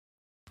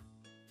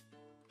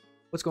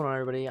What's going on,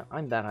 everybody?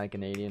 I'm That High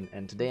Canadian,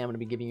 and today I'm going to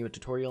be giving you a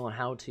tutorial on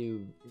how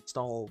to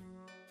install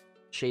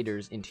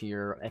shaders into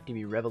your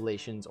FTB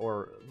Revelations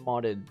or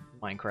modded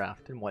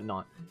Minecraft and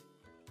whatnot.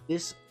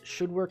 This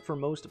should work for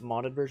most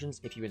modded versions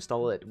if you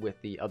install it with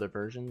the other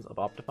versions of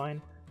Optifine,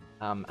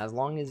 as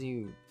long as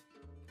you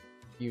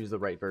use the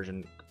right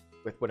version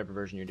with whatever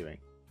version you're doing.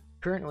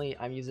 Currently,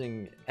 I'm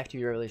using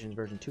FTB Revelations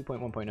version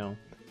 2.1.0,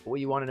 but what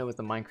you want to know is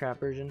the Minecraft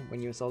version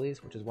when you install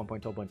these, which is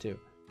 1.12.2.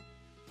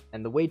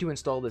 And the way to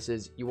install this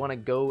is you want to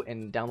go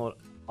and download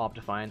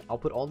Optifine. I'll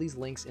put all these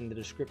links in the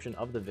description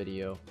of the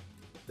video.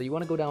 So you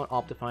want to go down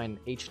Optifine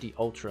HD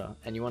Ultra,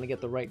 and you want to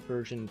get the right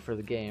version for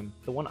the game.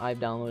 The one I've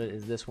downloaded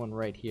is this one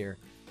right here.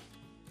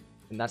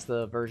 And that's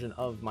the version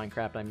of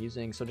Minecraft I'm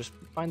using. So just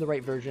find the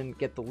right version,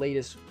 get the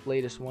latest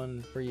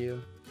one for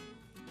you,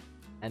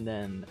 and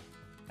then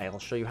I'll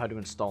show you how to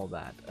install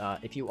that.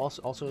 If you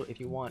also if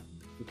you want,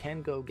 you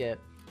can go get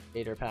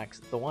shader packs.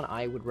 The one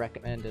I would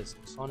recommend is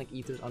Sonic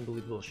Ether's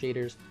Unbelievable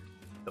Shaders.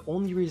 The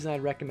only reason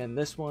I'd recommend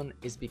this one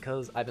is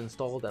because I've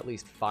installed at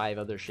least 5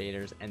 other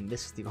shaders, and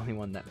this is the only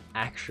one that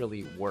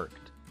actually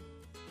worked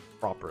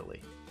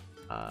properly.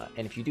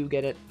 And if you do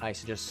get it, I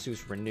suggest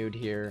SUSE Renewed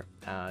here.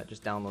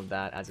 Just download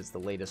that, as it's the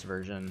latest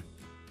version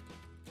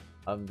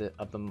of the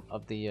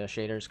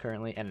shaders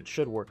currently, and it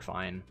should work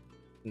fine.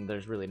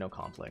 There's really no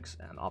conflicts,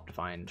 and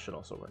Optifine should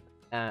also work.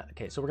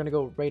 Okay, so we're gonna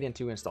go right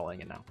into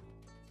installing it now.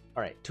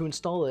 Alright, to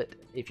install it,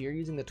 if you're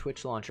using the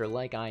Twitch launcher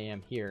like I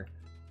am here,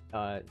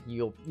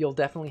 you'll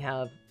definitely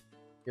have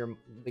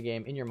the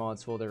game in your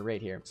mods folder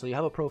right here. So you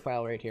have a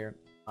profile right here.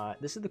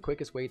 This is the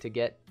quickest way to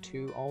get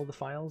to all the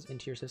files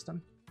into your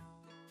system.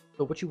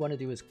 So what you want to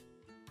do is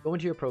go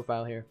into your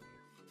profile here,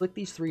 click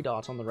these 3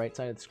 dots on the right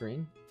side of the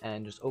screen,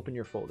 and just open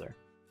your folder.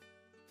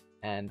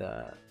 And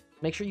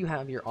make sure you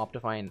have your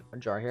Optifine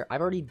jar here. I've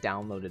already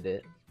downloaded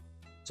it,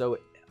 so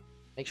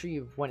make sure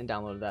you've went and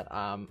downloaded that.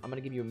 I'm going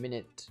to give you a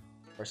minute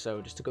or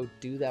so just to go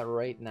do that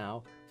right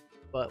now.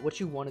 But what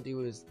you want to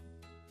do is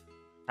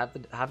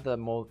have the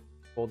mold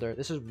folder.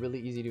 This is really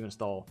easy to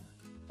install.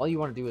 All you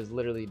want to do is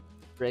literally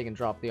drag and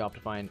drop the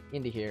Optifine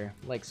into here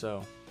like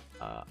so.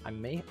 I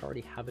may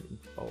already have it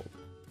installed,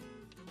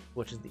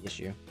 which is the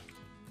issue.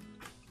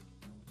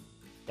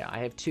 Yeah, I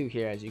have 2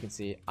 here. As you can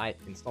see, I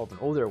installed an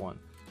older one,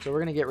 so we're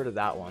gonna get rid of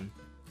that one.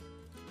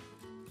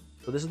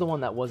 So this is the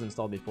one that was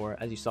installed before.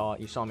 As you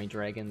saw me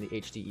drag in the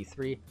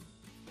HDE3.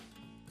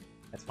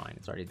 That's fine,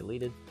 it's already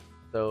deleted.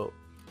 So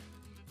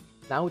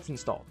now it's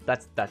installed.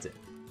 That's it.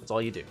 That's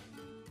all you do.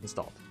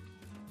 Installed.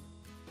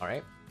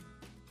 Alright.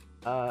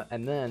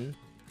 And then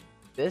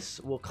this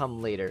will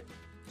come later.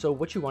 So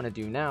what you want to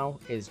do now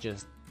is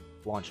just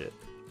launch it.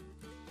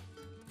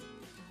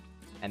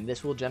 And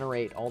this will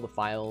generate all the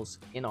files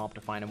in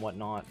Optifine and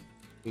whatnot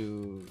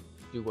to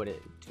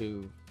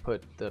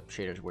put the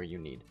shaders where you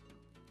need.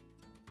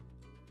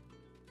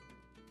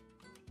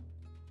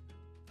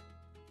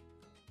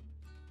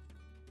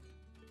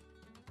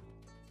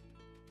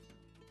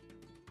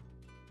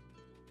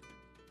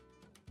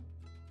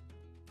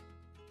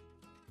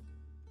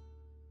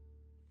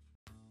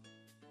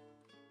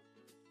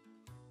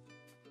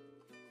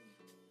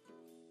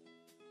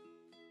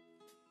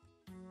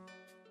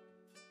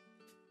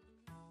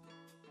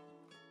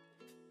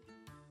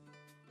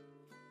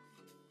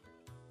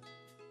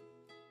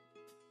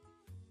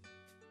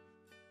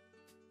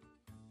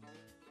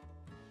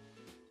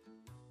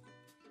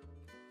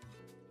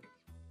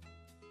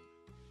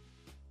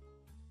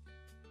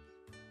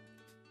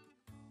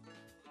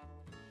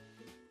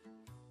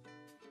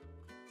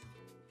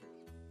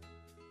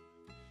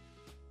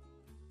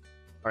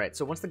 Alright,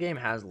 so once the game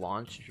has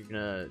launched, you're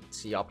gonna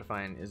see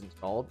Optifine is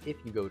installed. If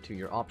you go to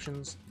your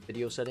options,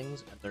 video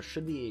settings, there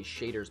should be a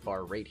shaders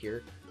bar right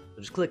here.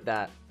 So just click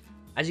that.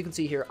 As you can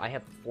see here, I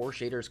have 4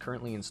 shaders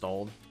currently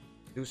installed.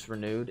 SUSE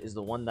Renewed is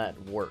the one that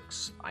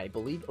works. I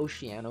believe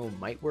Oceano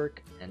might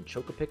work, and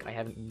Chocopic I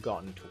haven't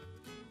gotten to.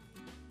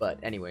 But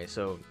anyway,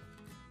 so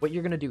what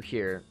you're gonna do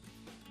here,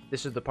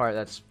 this is the part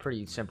that's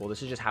pretty simple.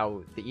 This is just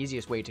how the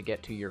easiest way to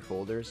get to your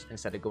folders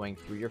instead of going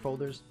through your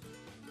folders.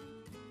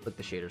 Click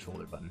the shaders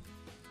folder button.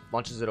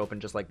 Launches it open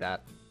just like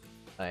that,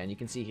 and you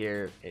can see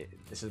here,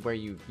 this is where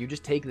you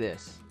just take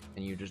this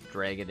and you just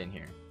drag it in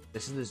here.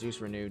 This is the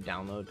SUSE Renewed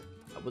download.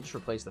 We'll just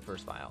replace the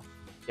first file,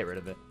 get rid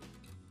of it,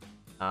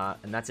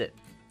 and that's it.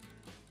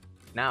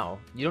 Now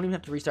you don't even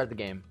have to restart the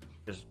game.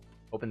 Just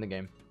open the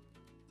game,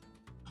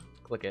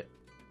 click it,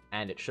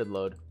 and it should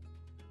load.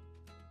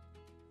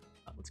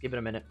 Let's give it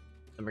a minute,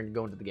 then we're gonna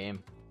go into the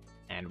game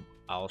and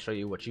I'll show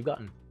you what you've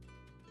gotten.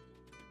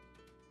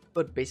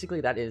 But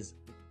basically that is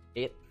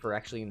it for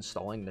actually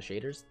installing the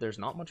shaders. There's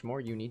not much more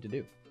you need to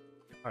do.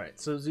 Alright,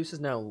 so Zeus is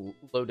now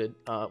loaded.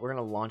 We're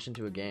gonna launch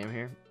into a game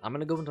here. I'm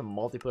gonna go into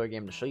multiplayer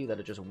game to show you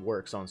that it just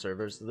works on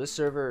servers. This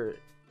server,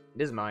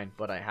 it is mine,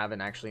 but I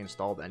haven't actually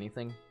installed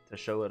anything to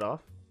show it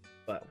off.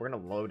 But we're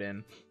gonna load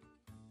in,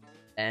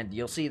 and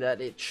you'll see that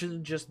it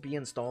should just be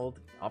installed.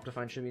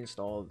 Optifine should be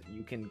installed.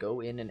 You can go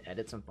in and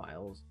edit some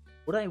files.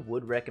 What I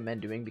would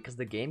recommend doing, because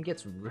the game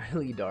gets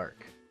really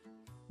dark,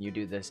 you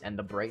do this, and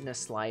the brightness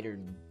slider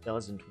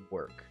doesn't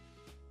work.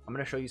 I'm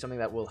gonna show you something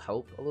that will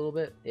help a little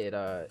bit. It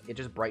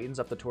just brightens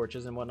up the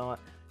torches and whatnot.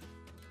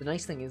 The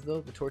nice thing is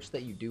though, the torch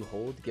that you do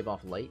hold give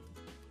off light.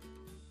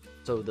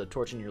 So the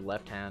torch in your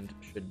left hand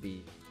should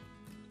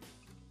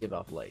give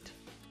off light.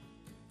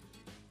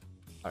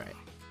 All right.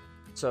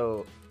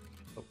 So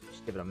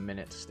just give it a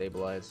minute to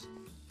stabilize.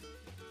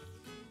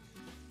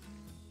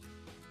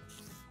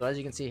 So as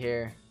you can see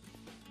here,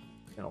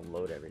 I'm gonna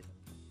load everything.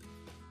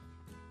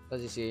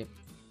 As you see,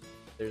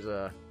 there's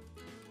a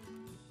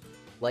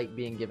light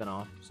being given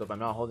off. So if I'm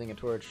not holding a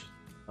torch,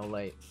 no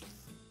light.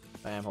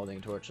 If I am holding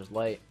a torch, there's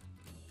light.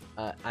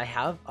 I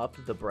have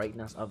upped the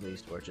brightness of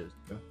these torches.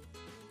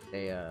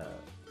 They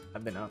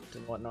have been upped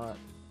and whatnot.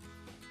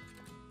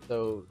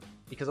 So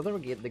because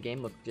otherwise the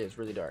game is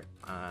really dark.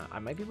 I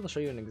might be able to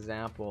show you an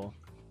example.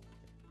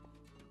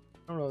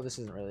 I don't know, this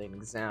isn't really an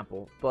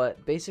example,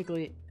 but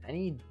basically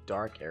any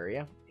dark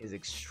area is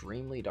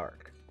extremely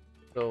dark.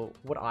 So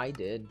what I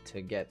did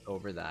to get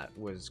over that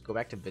was go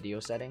back to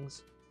video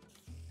settings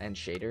and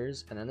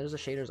shaders, and then there's a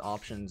shaders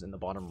options in the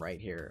bottom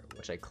right here,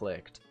 which I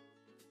clicked,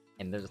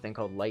 and there's a thing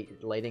called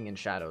lighting and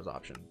shadows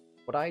option.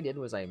 What I did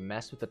was I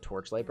messed with the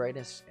torchlight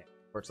brightness and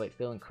torchlight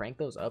fill and cranked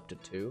those up to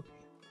 2,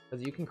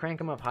 because you can crank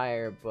them up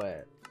higher,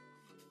 but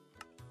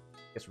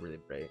it's really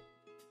bright.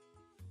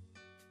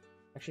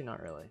 Actually,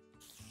 not really.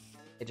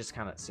 It just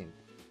kind of seemed,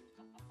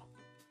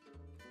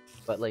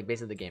 but like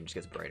basically the game just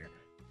gets brighter.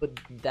 But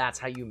that's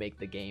how you make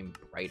the game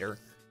brighter.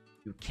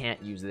 You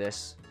can't use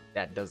this.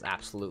 That does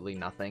absolutely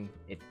nothing.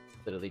 It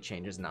literally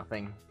changes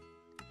nothing.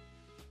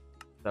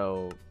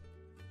 So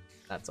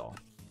that's all.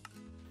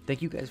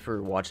 Thank you guys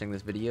for watching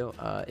this video.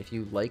 If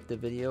you liked the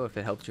video, if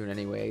it helped you in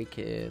any way,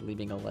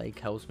 leaving a like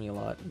helps me a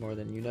lot more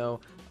than you know,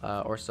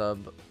 or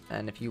sub.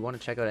 And if you want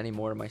to check out any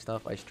more of my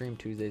stuff, I stream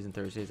Tuesdays and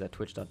Thursdays at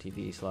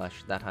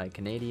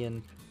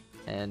twitch.tv/thathighcanadian.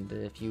 And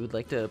if you would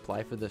like to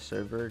apply for the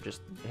server, just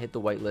hit the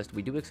whitelist.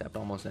 We do accept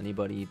almost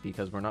anybody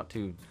because we're not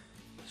too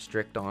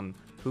strict on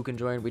who can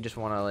join. We just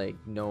want to like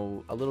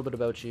know a little bit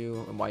about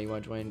you and why you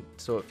want to join,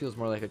 so it feels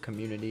more like a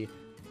community.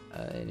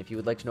 And if you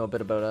would like to know a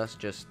bit about us,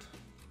 just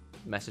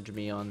message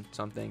me on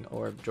something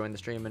or join the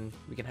stream and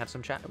we can have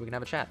some chat. We can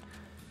have a chat.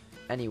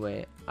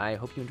 Anyway, I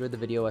hope you enjoyed the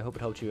video. I hope it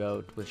helped you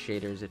out with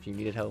shaders if you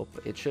needed help.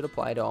 It should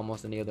apply to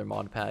almost any other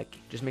mod pack.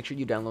 Just make sure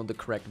you download the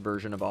correct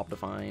version of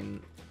Optifine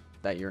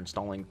that you're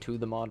installing to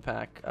the mod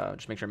pack.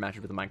 Just make sure it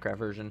matches with the Minecraft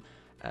version.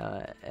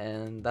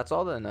 And that's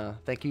all then.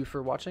 Thank you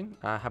for watching.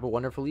 Have a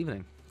wonderful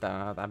evening.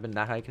 I've been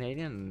That High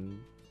Canadian,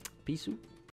 and peace out.